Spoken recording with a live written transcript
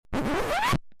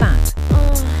Fat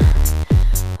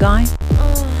guy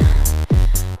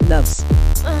loves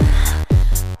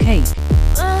cake.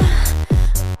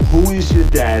 Who is your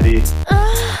daddy?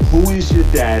 Who is your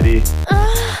daddy?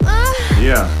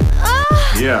 Yeah.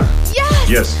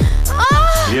 Yes.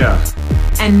 Yeah.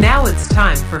 And now it's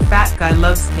time for Fat Guy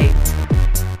Loves Cake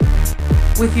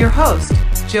with your host,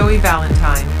 Joey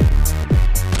Valentine.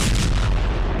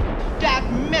 That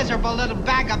miserable little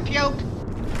bag of puke.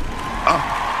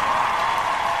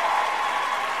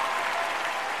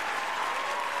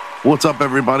 What's up,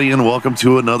 everybody, and welcome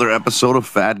to another episode of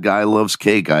Fat Guy Loves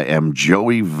Cake. I am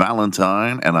Joey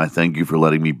Valentine, and I thank you for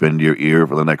letting me bend your ear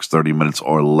for the next 30 minutes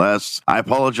or less. I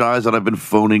apologize that I've been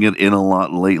phoning it in a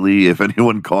lot lately. If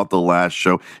anyone caught the last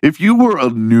show, if you were a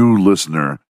new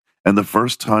listener and the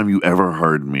first time you ever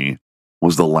heard me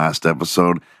was the last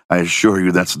episode, I assure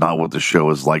you that's not what the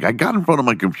show is like. I got in front of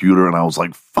my computer and I was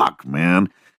like, fuck, man.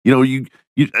 You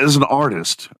as an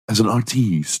artist, as an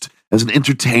artiste, as an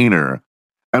entertainer,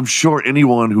 I'm sure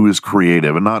anyone who is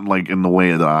creative, and not like in the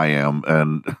way that I am,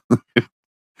 and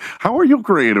how are you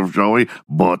creative, Joey?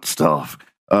 Butt stuff.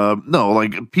 No,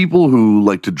 like people who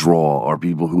like to draw, or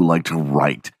people who like to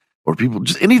write, or people,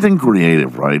 just anything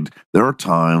creative, right? There are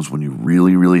times when you're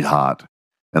really, really hot,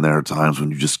 and there are times when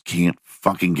you just can't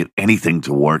fucking get anything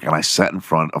to work. And I sat in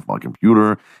front of my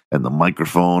computer and the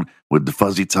microphone with the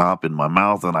fuzzy top in my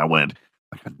mouth, and I went,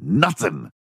 I got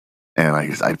nothing. And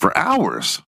I for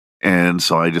hours. And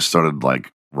so I just started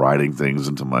like writing things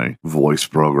into my voice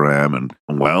program, and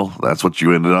well, that's what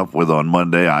you ended up with on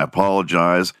Monday. I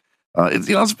apologize.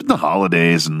 It's been the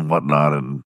holidays and whatnot,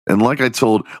 and like I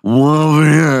told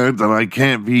Love that I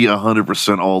can't be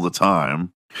 100% all the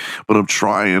time, but I'm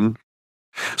trying.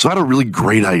 So I had a really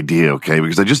great idea, okay,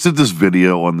 because I just did this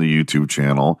video on the YouTube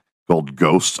channel called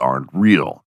 "Ghosts Aren't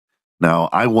Real." Now,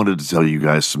 I wanted to tell you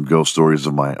guys some ghost stories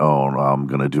of my own. I'm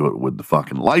gonna do it with the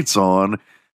fucking lights on,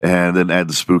 and then add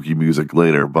the spooky music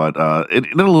later. But in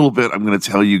a little bit, I'm going to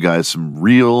tell you guys some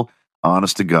real,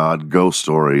 honest-to-God ghost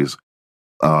stories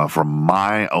from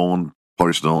my own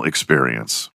personal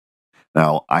experience.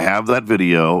 Now, I have that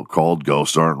video called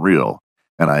Ghosts Aren't Real,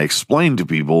 and I explain to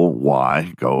people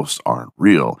why ghosts aren't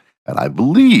real. And I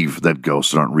believe that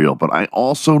ghosts aren't real, but I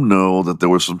also know that there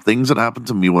were some things that happened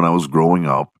to me when I was growing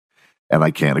up, and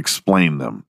I can't explain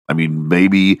them. I mean,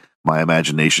 maybe my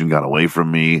imagination got away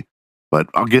from me, but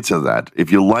I'll get to that.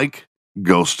 If you like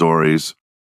ghost stories,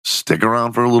 stick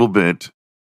around for a little bit,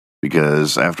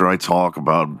 because after I talk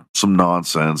about some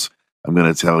nonsense, I'm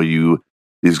going to tell you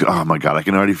these. Oh my God, I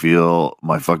can already feel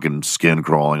my fucking skin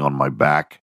crawling on my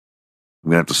back. I'm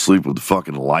going to have to sleep with the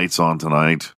fucking lights on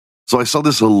tonight. So I saw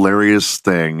this hilarious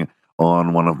thing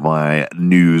on one of my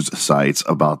news sites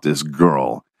about this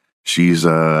girl. She's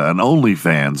an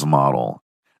OnlyFans model.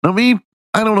 Now,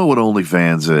 I don't know what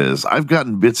OnlyFans is. I've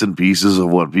gotten bits and pieces of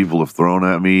what people have thrown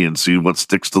at me and seen what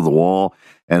sticks to the wall.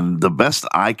 And the best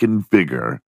I can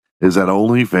figure is that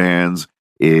OnlyFans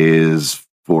is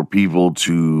for people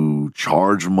to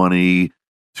charge money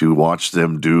to watch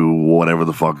them do whatever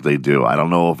the fuck they do. I don't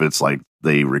know if it's like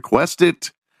they request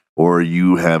it, or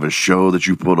you have a show that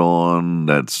you put on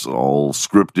that's all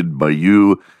scripted by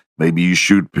you. Maybe you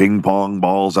shoot ping pong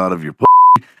balls out of your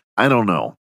pussy. I don't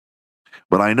know.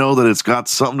 But I know that it's got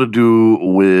something to do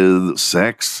with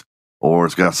sex, or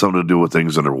it's got something to do with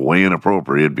things that are way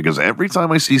inappropriate, because every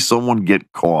time I see someone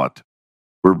get caught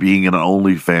for being an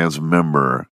OnlyFans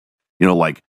member,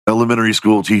 like elementary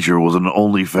school teacher was an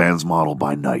OnlyFans model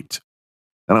by night.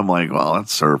 And I'm like, well,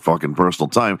 that's her fucking personal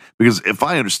time. Because if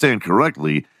I understand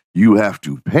correctly, you have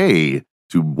to pay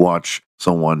to watch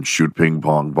someone shoot ping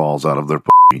pong balls out of their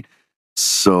pussy.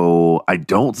 So I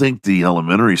don't think the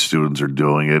elementary students are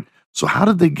doing it. So how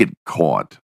did they get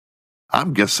caught?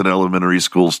 I'm guessing elementary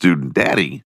school student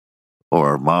daddy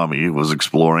or mommy was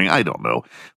exploring. I don't know.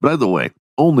 But either way,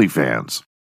 OnlyFans.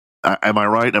 Am I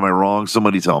right? Am I wrong?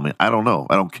 Somebody tell me. I don't know.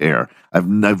 I don't care. I've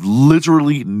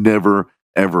literally never,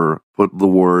 ever put the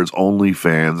words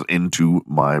OnlyFans into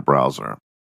my browser.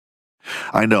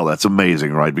 I know, that's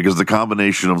amazing, right? Because the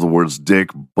combination of the words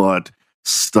dick, butt,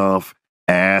 stuff,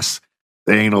 ass,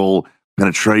 anal,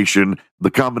 penetration,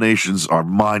 the combinations are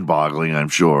mind-boggling, I'm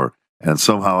sure. And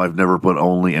somehow I've never put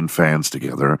only and fans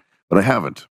together, but I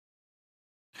haven't.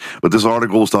 But this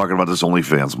article was talking about this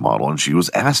OnlyFans model, and she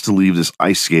was asked to leave this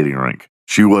ice skating rink.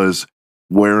 She was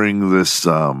wearing this,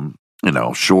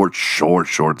 short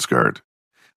skirt.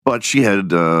 But she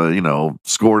had,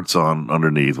 skirts on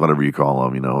underneath, whatever you call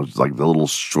them, it's like the little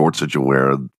shorts that you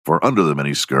wear for under the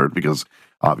mini skirt, because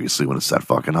obviously when it's that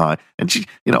fucking high, and she,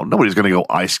 nobody's going to go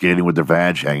ice skating with their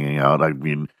vag hanging out. I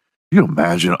mean, you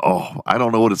imagine? Oh, I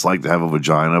don't know what it's like to have a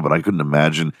vagina, but I couldn't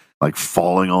imagine like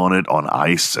falling on it on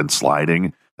ice and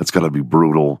sliding. That's got to be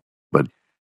brutal. But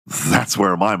that's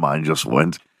where my mind just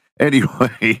went.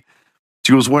 Anyway,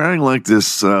 she was wearing like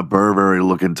this Burberry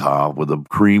looking top with a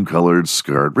cream colored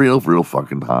skirt, real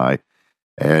fucking high.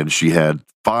 And she had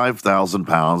 5,000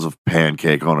 pounds of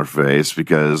pancake on her face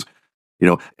because,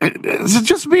 is it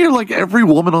just me or like every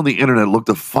woman on the internet looked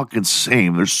the fucking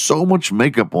same? There's so much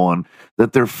makeup on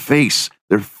that their face,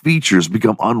 their features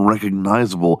become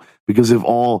unrecognizable because they've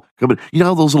all come in. You know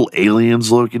how those little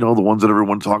aliens look, the ones that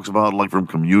everyone talks about, like from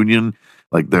Communion?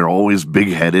 Like they're always big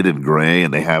headed and gray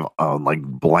and they have like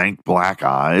blank black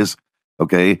eyes.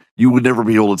 Okay. You would never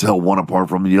be able to tell one apart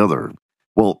from the other.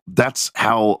 Well, that's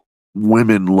how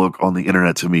women look on the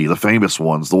internet to me. The famous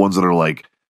ones, the ones that are like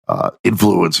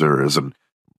influencers and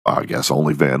I guess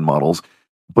OnlyFans models.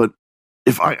 But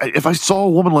if I saw a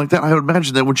woman like that, I would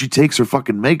imagine that when she takes her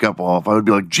fucking makeup off, I would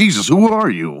be like, Jesus, who are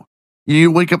you?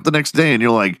 You wake up the next day and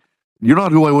you're like, you're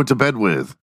not who I went to bed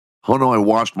with. Oh no, I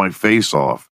washed my face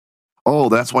off. Oh,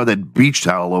 that's why that beach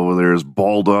towel over there is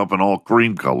balled up and all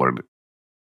cream colored.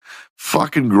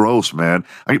 Fucking gross, man.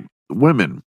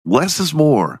 Women, less is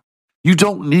more. You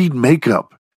don't need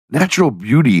makeup. Natural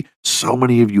beauty, so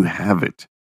many of you have it.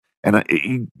 And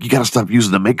you got to stop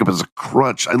using the makeup as a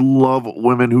crutch. I love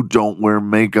women who don't wear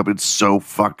makeup. It's so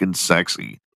fucking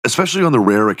sexy. Especially on the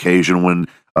rare occasion when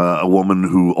a woman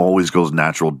who always goes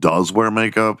natural does wear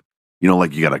makeup.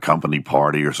 Like you got a company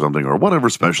party or something or whatever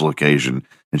special occasion,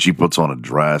 and she puts on a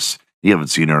dress. You haven't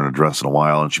seen her in a dress in a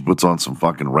while, and she puts on some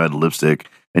fucking red lipstick,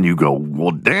 and you go,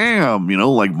 well, damn,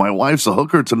 like my wife's a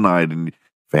hooker tonight, and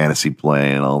fantasy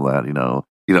play and all that,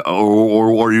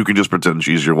 or you can just pretend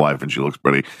she's your wife and she looks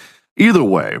pretty. Either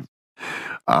way,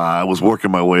 I was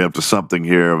working my way up to something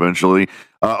here eventually.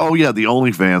 The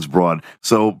OnlyFans broad.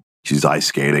 So she's ice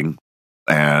skating.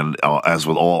 And as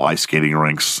with all ice skating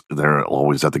rinks, they're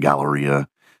always at the Galleria.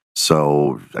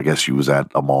 So I guess she was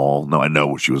at a mall. No, I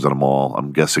know she was at a mall.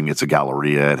 I'm guessing it's a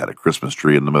Galleria. It had a Christmas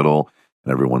tree in the middle,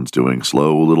 and everyone's doing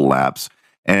slow little laps.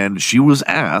 And she was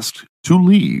asked to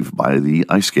leave by the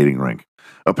ice skating rink.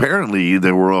 Apparently,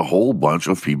 there were a whole bunch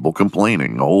of people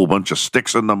complaining, a whole bunch of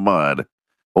sticks in the mud, a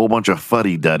whole bunch of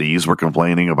fuddy-duddies were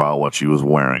complaining about what she was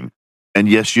wearing. And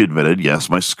yes, she admitted,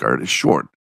 yes, my skirt is short.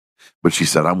 But she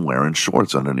said, I'm wearing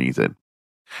shorts underneath it.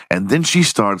 And then she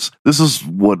starts, this is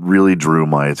what really drew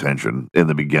my attention in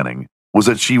the beginning, was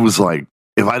that she was like,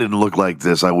 if I didn't look like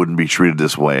this, I wouldn't be treated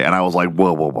this way. And I was like,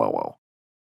 whoa.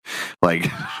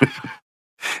 Like,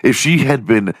 if she had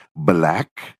been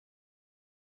black,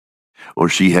 or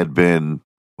she had been,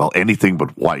 well, anything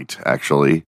but white,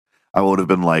 actually, I would have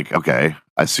been like, okay,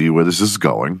 I see where this is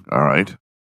going. All right,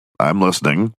 I'm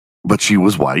listening. But she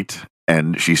was white.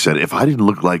 And she said, if I didn't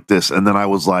look like this, and then I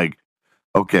was like,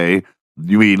 okay,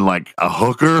 you mean like a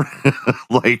hooker?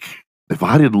 Like, if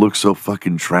I didn't look so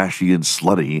fucking trashy and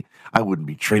slutty, I wouldn't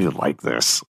be treated like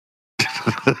this.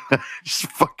 Just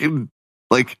fucking,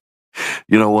 like,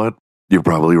 you know what? You're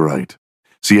probably right.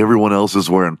 See, everyone else is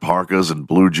wearing parkas and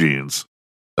blue jeans,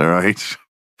 all right?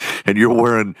 And you're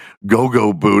wearing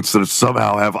go-go boots that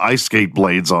somehow have ice skate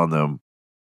blades on them.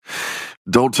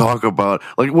 Don't talk about,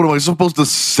 like, what am I supposed to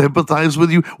sympathize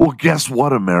with you? Well, guess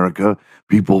what, America?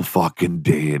 People fucking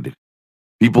did.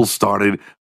 People started,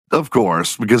 of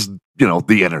course, because,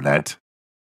 the internet.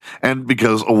 And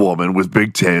because a woman with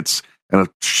big tits and a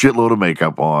shitload of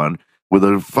makeup on, with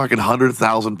a fucking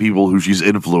 100,000 people who she's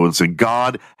influencing,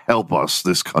 God help us,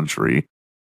 this country.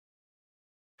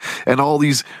 And all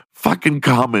these fucking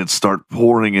comments start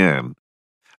pouring in.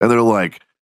 And they're like,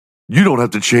 you don't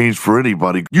have to change for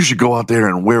anybody. You should go out there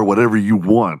and wear whatever you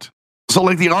want. So,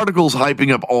 like, the article's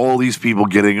hyping up all these people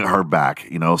getting her back,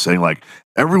 saying, like,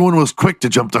 everyone was quick to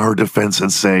jump to her defense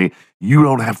and say, you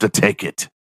don't have to take it.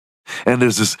 And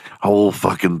there's this whole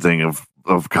fucking thing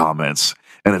of comments.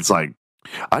 And it's like,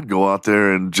 I'd go out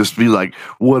there and just be like,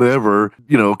 whatever,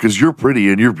 because you're pretty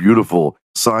and you're beautiful.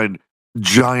 Signed,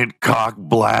 Giant Cock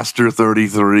Blaster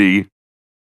 33.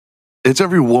 It's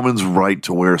every woman's right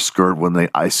to wear a skirt when they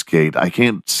ice skate. I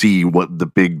can't see what the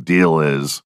big deal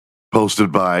is.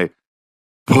 Posted by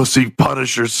Pussy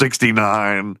Punisher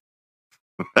 69.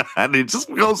 And it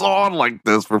just goes on like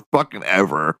this for fucking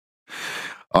ever.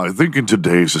 I think in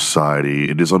today's society,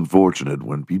 it is unfortunate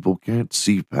when people can't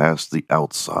see past the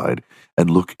outside and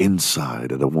look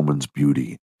inside at a woman's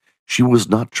beauty. She was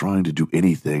not trying to do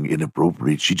anything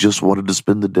inappropriate. She just wanted to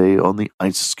spend the day on the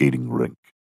ice skating rink.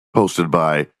 Posted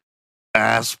by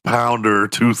Ass Pounder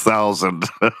 2000.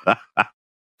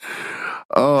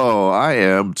 Oh, I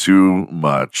am too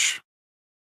much.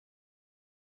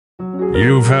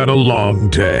 You've had a long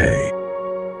day.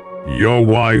 Your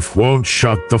wife won't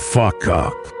shut the fuck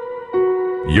up.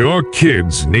 Your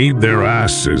kids need their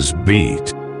asses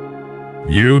beat.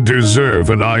 You deserve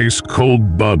an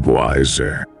ice-cold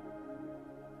Budweiser.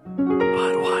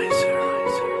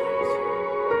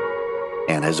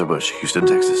 Anheuser-Busch, Houston,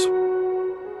 Texas.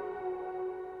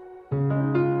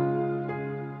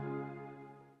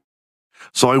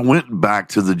 So I went back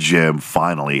to the gym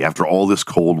finally after all this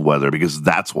cold weather because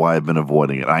that's why I've been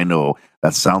avoiding it. I know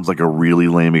that sounds like a really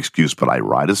lame excuse, but I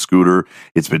ride a scooter.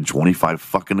 It's been 25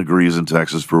 fucking degrees in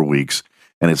Texas for weeks,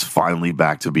 and it's finally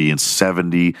back to being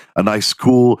 70, a nice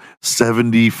cool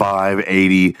 75,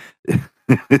 80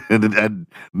 at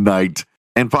night,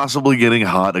 and possibly getting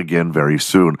hot again very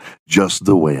soon, just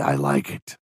the way I like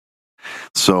it.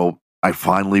 So I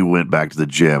finally went back to the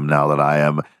gym now that I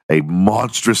am a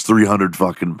monstrous 300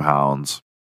 fucking pounds.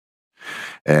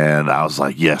 And I was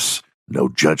like, yes, no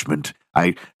judgment.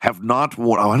 I have not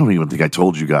worn, I don't even think I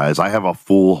told you guys, I have a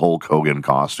full Hulk Hogan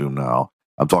costume now.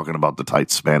 I'm talking about the tight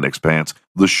spandex pants,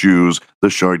 the shoes, the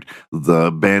shirt,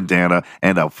 the bandana,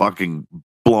 and a fucking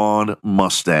blonde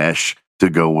mustache to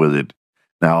go with it.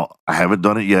 Now, I haven't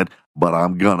done it yet, but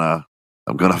I'm gonna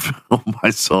film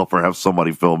myself or have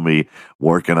somebody film me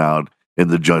working out in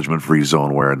the judgment-free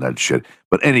zone wearing that shit.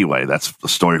 But anyway, that's the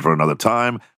story for another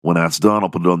time. When that's done, I'll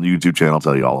put it on the YouTube channel,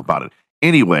 tell you all about it.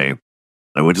 Anyway,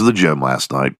 I went to the gym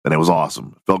last night, and it was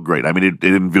awesome. It felt great. I mean, it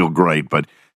didn't feel great, but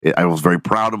I was very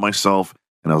proud of myself,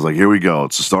 and I was like, here we go.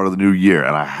 It's the start of the new year,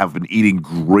 and I have been eating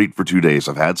great for 2 days.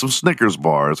 I've had some Snickers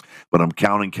bars, but I'm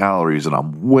counting calories, and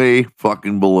I'm way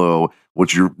fucking below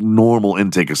what your normal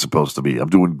intake is supposed to be. I'm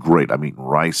doing great. I'm eating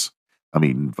rice. I'm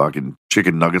eating fucking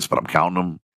chicken nuggets, but I'm counting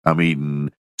them. I'm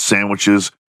eating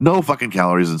sandwiches. No fucking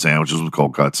calories in sandwiches with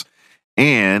cold cuts.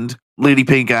 And lady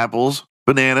pink apples,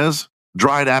 bananas,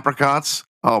 dried apricots.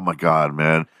 Oh my God,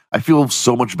 man. I feel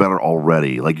so much better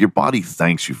already. Like your body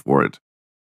thanks you for it.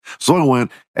 So I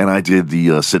went and I did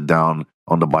the sit down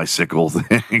on the bicycle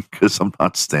thing because I'm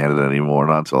not standing anymore,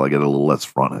 not until I get a little less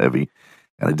front heavy.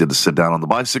 And I did the sit down on the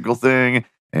bicycle thing,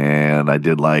 and I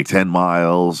did like 10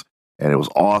 miles, and it was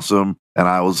awesome. And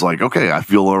I was like, okay, I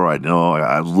feel all right. No,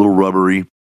 I was a little rubbery.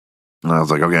 And I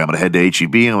was like, okay, I'm going to head to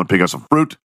H-E-B. I'm going to pick up some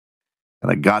fruit.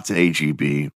 And I got to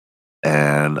H-E-B,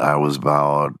 and I was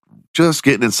about just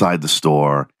getting inside the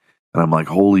store. And I'm like,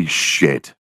 holy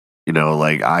shit. You know,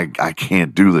 like, I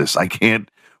can't do this. I can't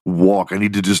walk. I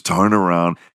need to just turn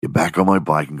around, get back on my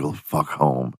bike, and go the fuck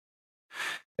home.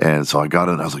 And so I got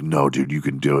in. I was like, no, dude, you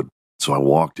can do it. So I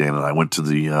walked in, and I went to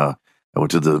the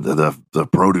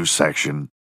produce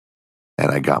section, and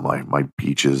I got my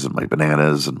peaches and my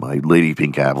bananas and my lady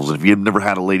pink apples. And if you've never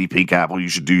had a lady pink apple, you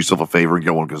should do yourself a favor and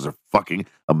get one because they're fucking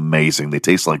amazing. They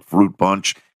taste like fruit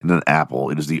punch and an apple.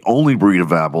 It is the only breed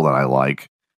of apple that I like.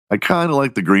 I kind of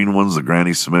like the green ones, the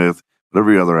Granny Smith, but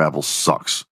every other apple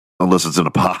sucks unless it's in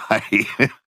a pie.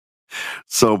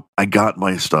 So I got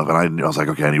my stuff, and I was like,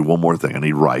 okay, I need one more thing. I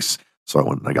need rice. So I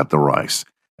went and I got the rice.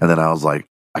 And then I was like,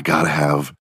 I got to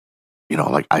have, you know,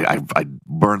 like I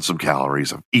burned some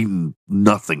calories. I've eaten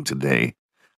nothing today.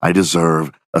 I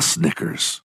deserve a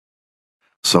Snickers.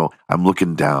 So I'm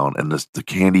looking down, and the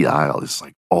candy aisle is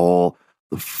like all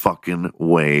the fucking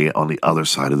way on the other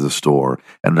side of the store.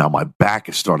 And now my back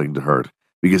is starting to hurt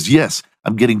because, yes,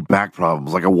 I'm getting back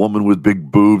problems like a woman with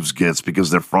big boobs gets because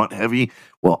they're front heavy.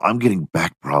 Well, I'm getting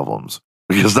back problems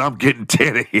because I'm getting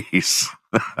titties.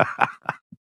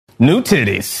 New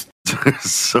titties.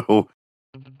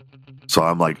 So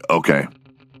I'm like, okay,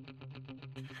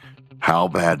 how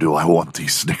bad do I want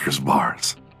these Snickers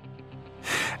bars?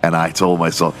 And I told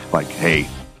myself, like, hey,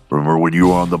 remember when you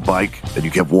were on the bike and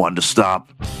you kept wanting to stop,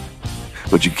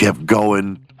 but you kept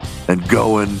going and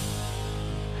going?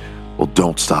 Well,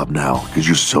 don't stop now because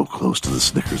you're so close to the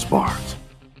Snickers bars.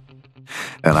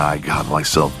 And I got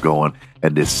myself going,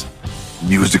 and this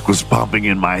music was pumping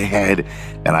in my head,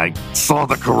 and I saw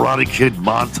the Karate Kid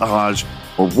montage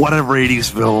or whatever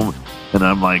 80s film, and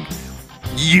I'm like,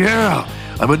 yeah,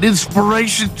 I'm an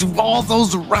inspiration to all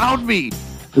those around me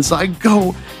as I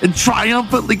go and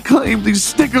triumphantly claim these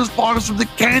Snickers bars from the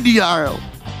candy aisle.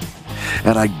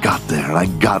 And I got there, and I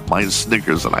got my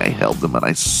Snickers, and I held them, and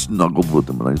I snuggled with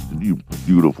them, and I said, you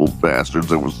beautiful bastards.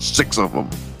 There were 6 of them.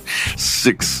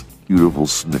 6 beautiful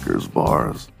Snickers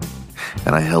bars.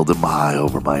 And I held them high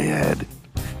over my head,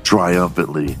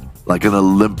 triumphantly, like an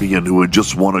Olympian who had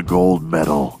just won a gold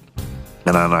medal.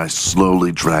 And then I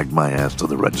slowly dragged my ass to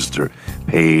the register,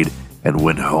 paid, and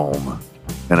went home.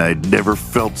 And I'd never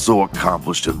felt so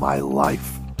accomplished in my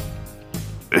life.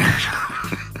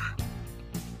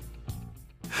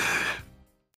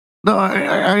 No,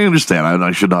 I understand.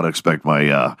 I should not expect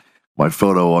my my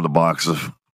photo on the box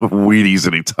of Wheaties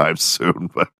anytime soon,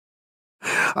 but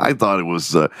I thought it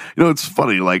was, it's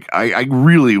funny. Like, I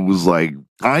really was like,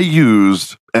 I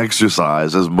used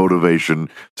exercise as motivation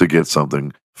to get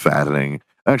something fattening.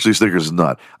 Actually, Snickers is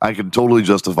not. I can totally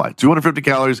justify 250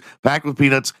 calories packed with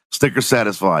peanuts. Snickers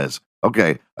satisfies.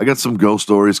 Okay, I got some ghost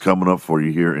stories coming up for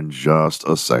you here in just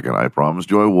a second. I promised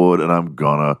you I would, and I'm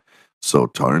gonna. So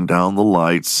turn down the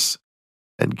lights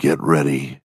and get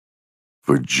ready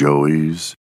for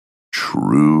Joey's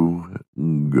true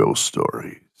ghost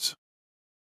stories.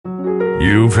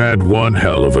 You've had one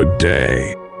hell of a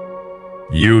day.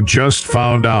 You just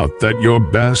found out that your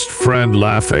best friend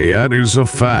Lafayette is a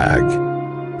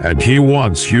fag, and he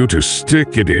wants you to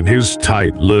stick it in his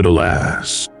tight little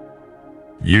ass.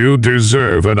 You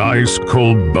deserve an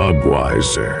ice-cold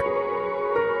Budweiser.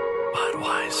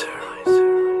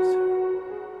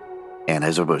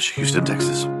 Anheuser-Busch, Houston,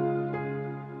 Texas.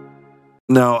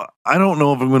 Now, I don't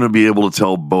know if I'm going to be able to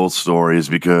tell both stories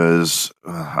because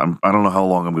I don't know how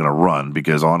long I'm going to run,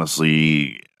 because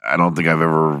honestly, I don't think I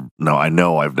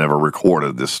know I've never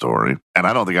recorded this story, and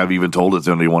I don't think I've even told it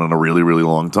to anyone in a really, really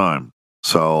long time.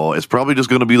 So it's probably just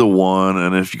going to be the one,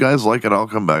 and if you guys like it, I'll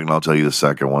come back and I'll tell you the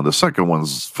second one. The second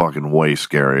one's fucking way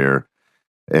scarier,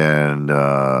 and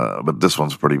but this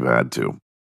one's pretty bad too.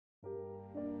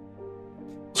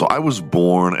 So I was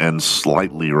born and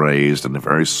slightly raised in a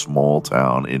very small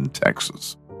town in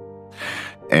Texas.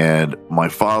 And my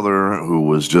father, who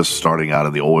was just starting out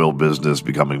in the oil business,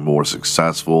 becoming more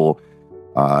successful,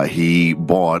 he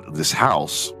bought this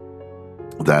house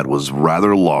that was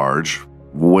rather large,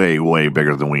 way, way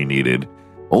bigger than we needed.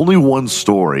 Only one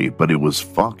story, but it was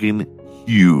fucking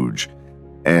huge.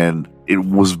 And it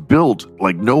was built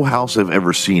like no house I've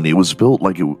ever seen. It was built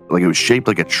like it was shaped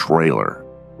like a trailer.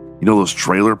 You know those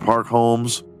trailer park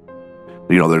homes?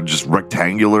 They're just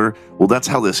rectangular. Well, that's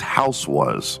how this house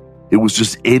was. It was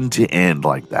just end to end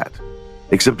like that.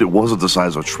 Except it wasn't the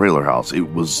size of a trailer house.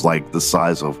 It was like the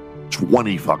size of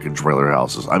 20 fucking trailer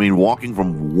houses. I mean, walking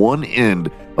from one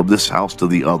end of this house to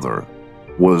the other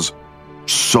was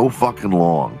so fucking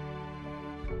long.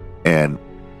 And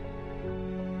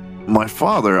my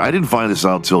father, I didn't find this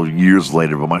out until years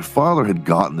later, but my father had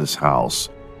gotten this house.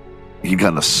 He'd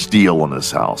gotten a steal on this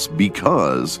house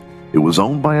because it was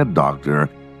owned by a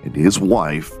doctor and his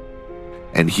wife,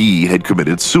 and he had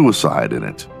committed suicide in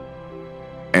it.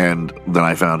 And then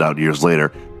I found out years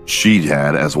later she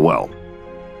had as well.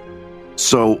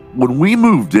 So when we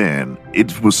moved in,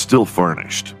 it was still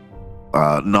furnished.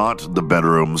 Not the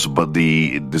bedrooms, but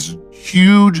this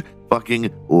huge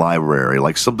fucking library,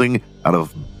 like something out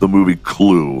of the movie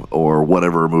Clue or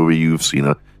whatever movie you've seen,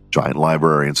 a giant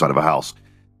library inside of a house.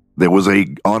 There was a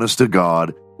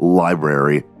honest-to-God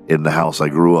library in the house I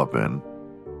grew up in,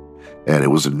 and it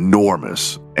was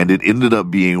enormous, and it ended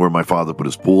up being where my father put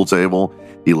his pool table.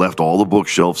 He left all the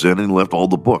bookshelves in, and he left all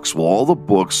the books. Well, all the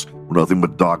books were nothing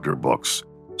but doctor books.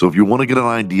 So if you want to get an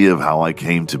idea of how I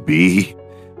came to be,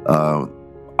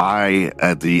 I,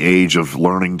 at the age of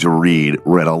learning to read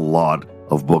a lot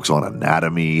of books on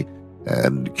anatomy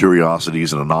and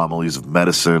curiosities and anomalies of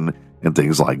medicine and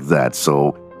things like that.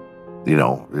 So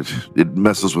it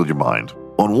messes with your mind.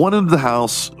 On one end of the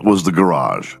house was the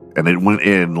garage, and it went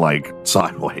in like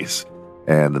sideways.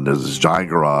 And then there's this giant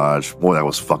garage. Boy, that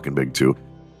was fucking big too.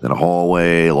 Then a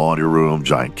hallway, laundry room,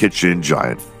 giant kitchen,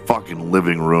 giant fucking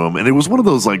living room. And it was one of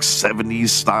those like 70s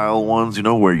style ones,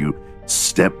 where you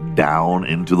step down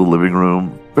into the living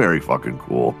room. Very fucking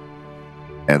cool.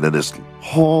 And then this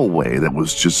hallway that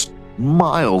was just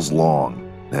miles long.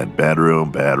 It had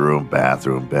bedroom, bathroom,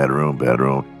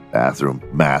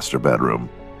 master bedroom.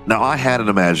 Now, I had an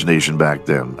imagination back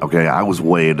then, okay? I was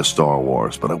way into Star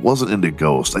Wars, but I wasn't into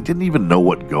ghosts. I didn't even know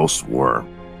what ghosts were.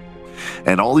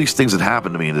 And all these things that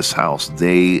happened to me in this house,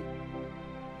 they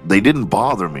didn't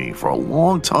bother me for a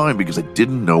long time because I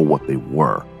didn't know what they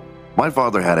were. My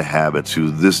father had a habit,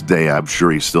 to this day I'm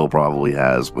sure he still probably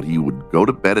has, but he would go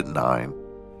to bed at 9.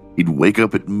 He'd wake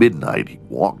up at midnight. He'd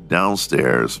walk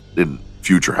downstairs in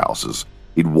future houses.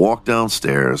 He'd walk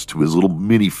downstairs to his little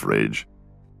mini fridge,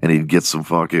 and he'd get some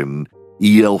fucking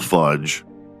EL fudge,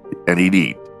 and he'd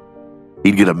eat.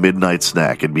 He'd get a midnight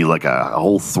snack. It'd be like a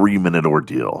whole 3-minute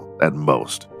ordeal at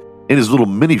most. In his little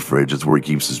mini fridge is where he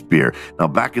keeps his beer. Now,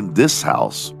 back in this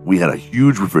house, we had a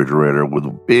huge refrigerator with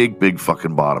a big, big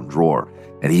fucking bottom drawer,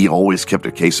 and he always kept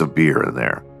a case of beer in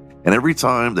there. And every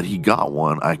time that he got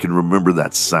one, I can remember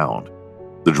that sound.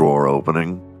 The drawer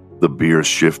opening, the beer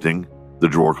shifting, the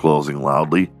drawer closing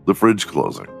loudly, the fridge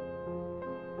closing.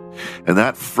 And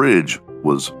that fridge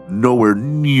was nowhere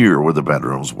near where the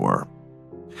bedrooms were.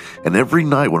 And every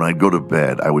night when I'd go to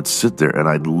bed, I would sit there and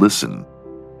I'd listen,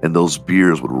 and those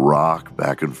beers would rock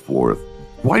back and forth,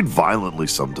 quite violently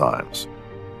sometimes.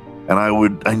 And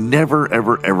I never,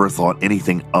 ever, ever thought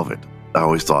anything of it. I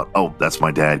always thought, oh, that's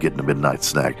my dad getting a midnight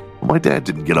snack. Well, my dad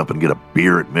didn't get up and get a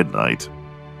beer at midnight.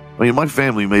 I mean, my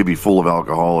family may be full of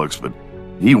alcoholics, but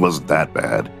he wasn't that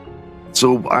bad.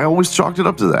 So I always chalked it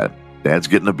up to that. Dad's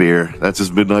getting a beer. That's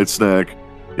his midnight snack.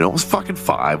 You know, I was fucking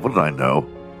 5. What did I know?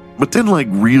 But then, like,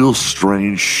 real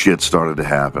strange shit started to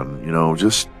happen. You know,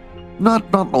 just not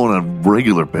on a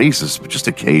regular basis, but just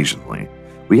occasionally.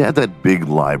 We had that big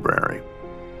library,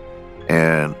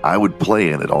 and I would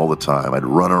play in it all the time. I'd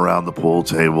run around the pool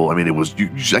table. I mean,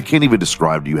 I can't even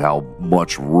describe to you how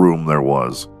much room there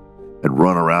was. I'd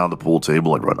run around the pool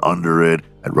table. I'd run under it.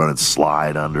 I'd run and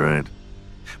slide under it.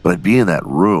 But I'd be in that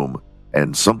room,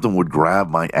 and something would grab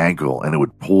my ankle, and it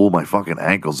would pull my fucking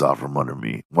ankles out from under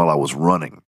me while I was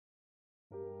running.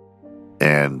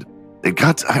 And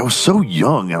I was so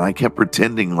young, and I kept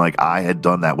pretending like I had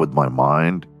done that with my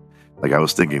mind. Like I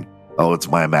was thinking, oh, it's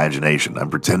my imagination. I'm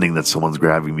pretending that someone's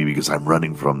grabbing me because I'm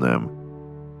running from them.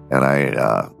 And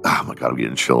oh my God, I'm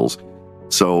getting chills.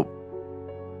 So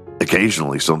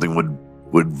occasionally something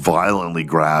would violently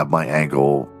grab my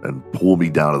ankle and pull me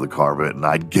down to the carpet, and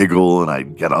I'd giggle, and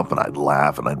I'd get up, and I'd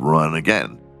laugh, and I'd run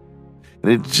again.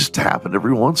 And it just happened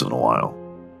every once in a while.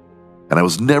 And I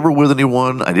was never with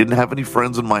anyone. I didn't have any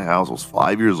friends in my house. I was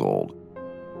 5 years old.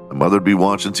 My mother would be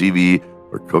watching TV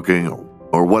or cooking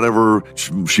or whatever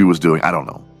she was doing. I don't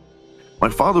know. My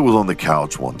father was on the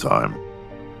couch one time,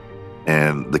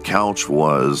 and the couch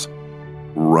was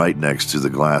right next to the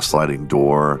glass sliding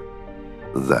door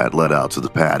that led out to the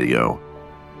patio.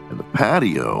 And the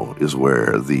patio is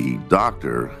where the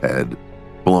doctor had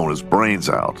blown his brains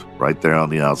out, right there on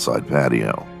the outside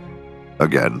patio.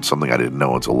 Again, something I didn't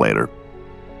know until later.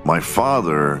 My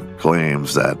father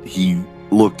claims that he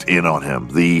looked in on him.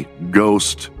 The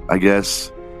ghost, I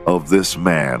guess, of this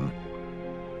man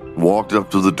walked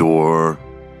up to the door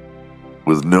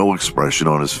with no expression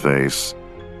on his face,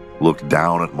 looked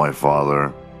down at my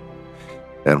father,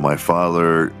 and my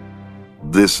father,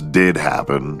 this did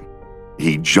happen.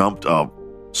 He jumped up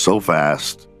so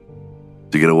fast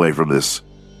to get away from this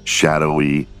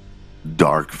shadowy,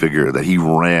 dark figure that he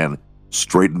ran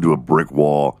straight into a brick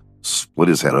wall, split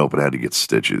his head open, had to get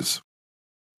stitches.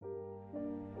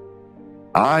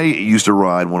 I used to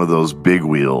ride one of those big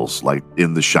wheels, like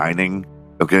in The Shining,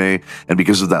 okay? And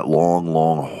because of that long,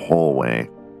 long hallway,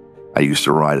 I used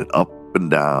to ride it up and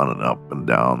down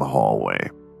the hallway.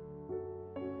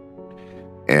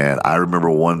 And I remember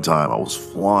one time I was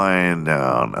flying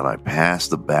down, and I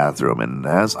passed the bathroom, and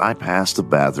as I passed the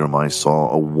bathroom, I saw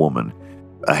a woman,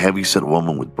 a heavyset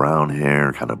woman with brown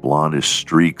hair, kind of blondish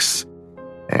streaks,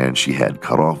 and she had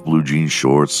cut-off blue jean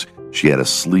shorts. She had a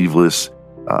sleeveless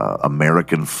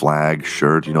American flag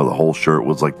shirt. You know, the whole shirt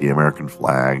was like the American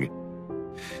flag.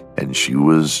 And she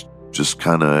was just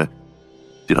kind of,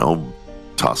 you know,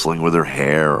 tussling with her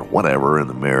hair or whatever in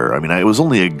the mirror. I mean, it was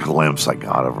only a glimpse I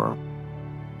got of her.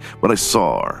 But I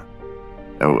saw her.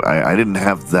 I didn't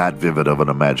have that vivid of an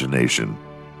imagination.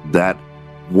 That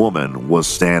woman was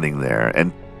standing there.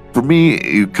 And for me,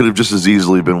 it could have just as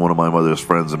easily been one of my mother's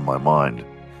friends in my mind.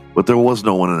 But there was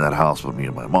no one in that house but me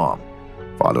and my mom.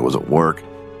 Father was at work.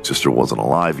 Sister wasn't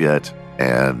alive yet.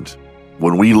 And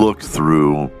when we looked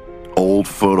through old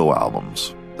photo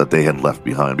albums that they had left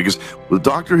behind, because the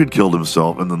doctor had killed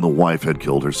himself and then the wife had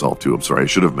killed herself too. I'm sorry, I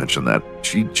should have mentioned that.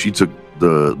 She took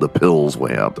the pills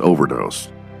way out, the overdose.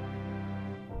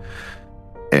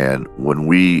 And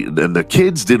and the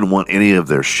kids didn't want any of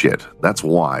their shit. That's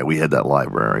why we had that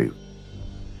library.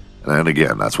 And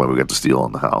again, that's why we got to steal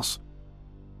in the house.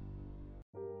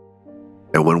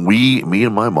 And when me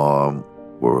and my mom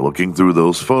were looking through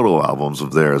those photo albums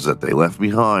of theirs that they left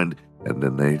behind, and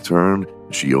then they turned,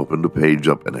 she opened a page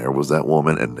up, and there was that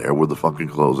woman, and there were the fucking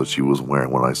clothes that she was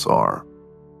wearing when I saw her.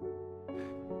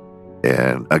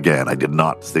 And again, I did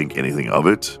not think anything of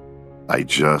it. I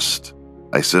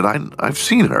said, I've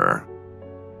seen her.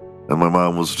 And my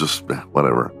mom was just,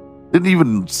 whatever. Didn't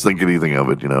even think anything of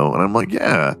it, you know? And I'm like,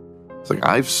 yeah. It's like,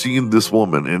 I've seen this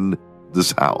woman in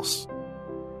this house.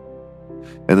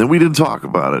 And then we didn't talk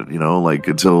about it, you know, like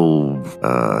until,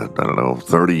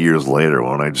 30 years later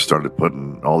when I just started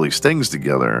putting all these things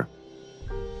together.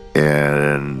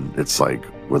 And it's like,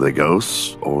 were they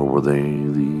ghosts or were they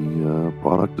the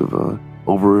product of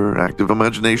overactive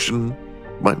imagination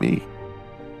by me?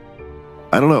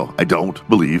 I don't know. I don't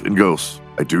believe in ghosts.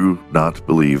 I do not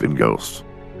believe in ghosts.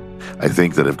 I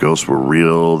think that if ghosts were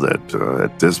real, that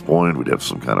at this point we'd have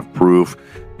some kind of proof,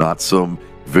 not some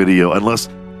video, unless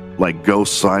like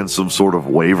ghosts sign some sort of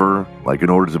waiver, like in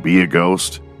order to be a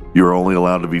ghost, you're only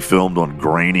allowed to be filmed on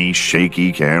grainy,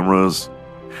 shaky cameras.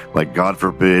 Like, God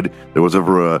forbid there was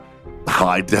ever a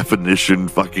high definition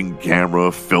fucking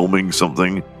camera filming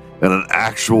something and an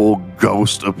actual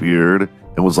ghost appeared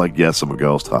and was like, yes, I'm a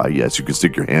ghost. Hi, yes, you can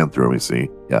stick your hand through me, see?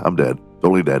 Yeah, I'm dead.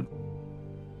 Totally dead.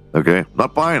 Okay?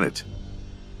 Not buying it.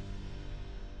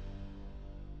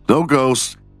 No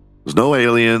ghosts. There's no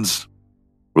aliens.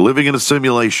 We're living in a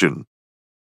simulation.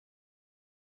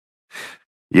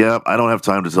 Yeah, I don't have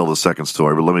time to tell the second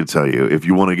story, but let me tell you, if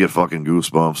you want to get fucking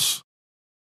goosebumps,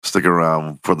 stick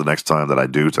around for the next time that I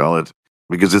do tell it,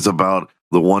 because it's about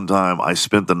the one time I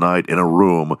spent the night in a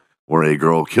room where a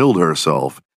girl killed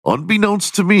herself,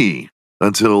 unbeknownst to me,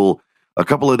 until a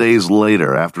couple of days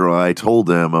later after I told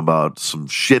them about some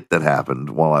shit that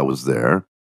happened while I was there.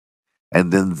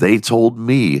 And then they told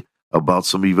me about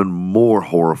some even more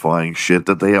horrifying shit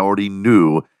that they already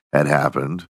knew had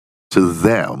happened to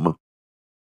them,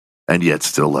 and yet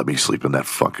still let me sleep in that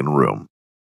fucking room.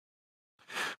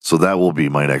 So that will be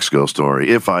my next ghost story,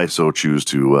 if I so choose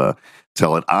to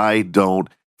tell it. I don't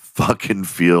fucking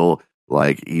feel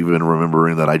like even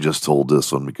remembering that I just told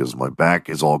this one, because my back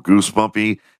is all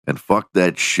goosebumpy, and fuck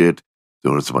that shit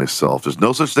doing it to myself. There's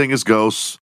no such thing as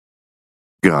ghosts.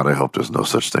 God, I hope there's no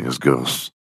such thing as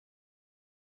ghosts.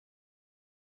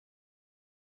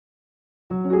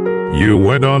 You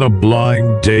went on a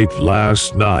blind date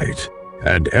last night,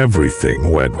 and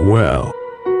everything went well.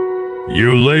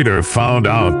 You later found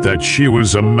out that she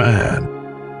was a man.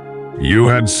 You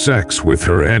had sex with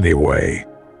her anyway,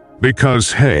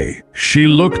 because hey, she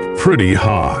looked pretty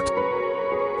hot.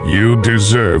 You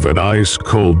deserve an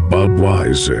ice-cold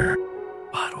Budweiser.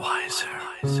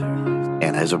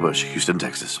 Anheuser-Busch, Houston,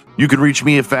 Texas. You can reach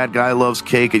me at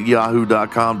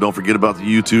fatguylovescake@yahoo.com. Don't forget about the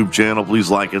YouTube channel. Please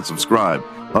like and subscribe.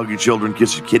 Hug your children,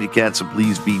 kiss your kitty cats, and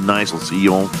please be nice. I'll see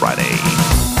you on Friday.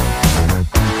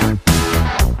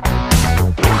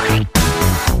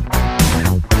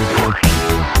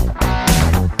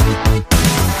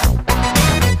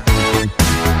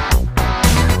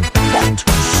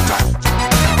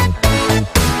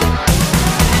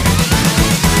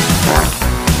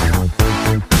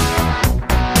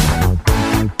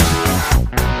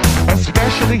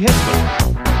 Especially Hitler.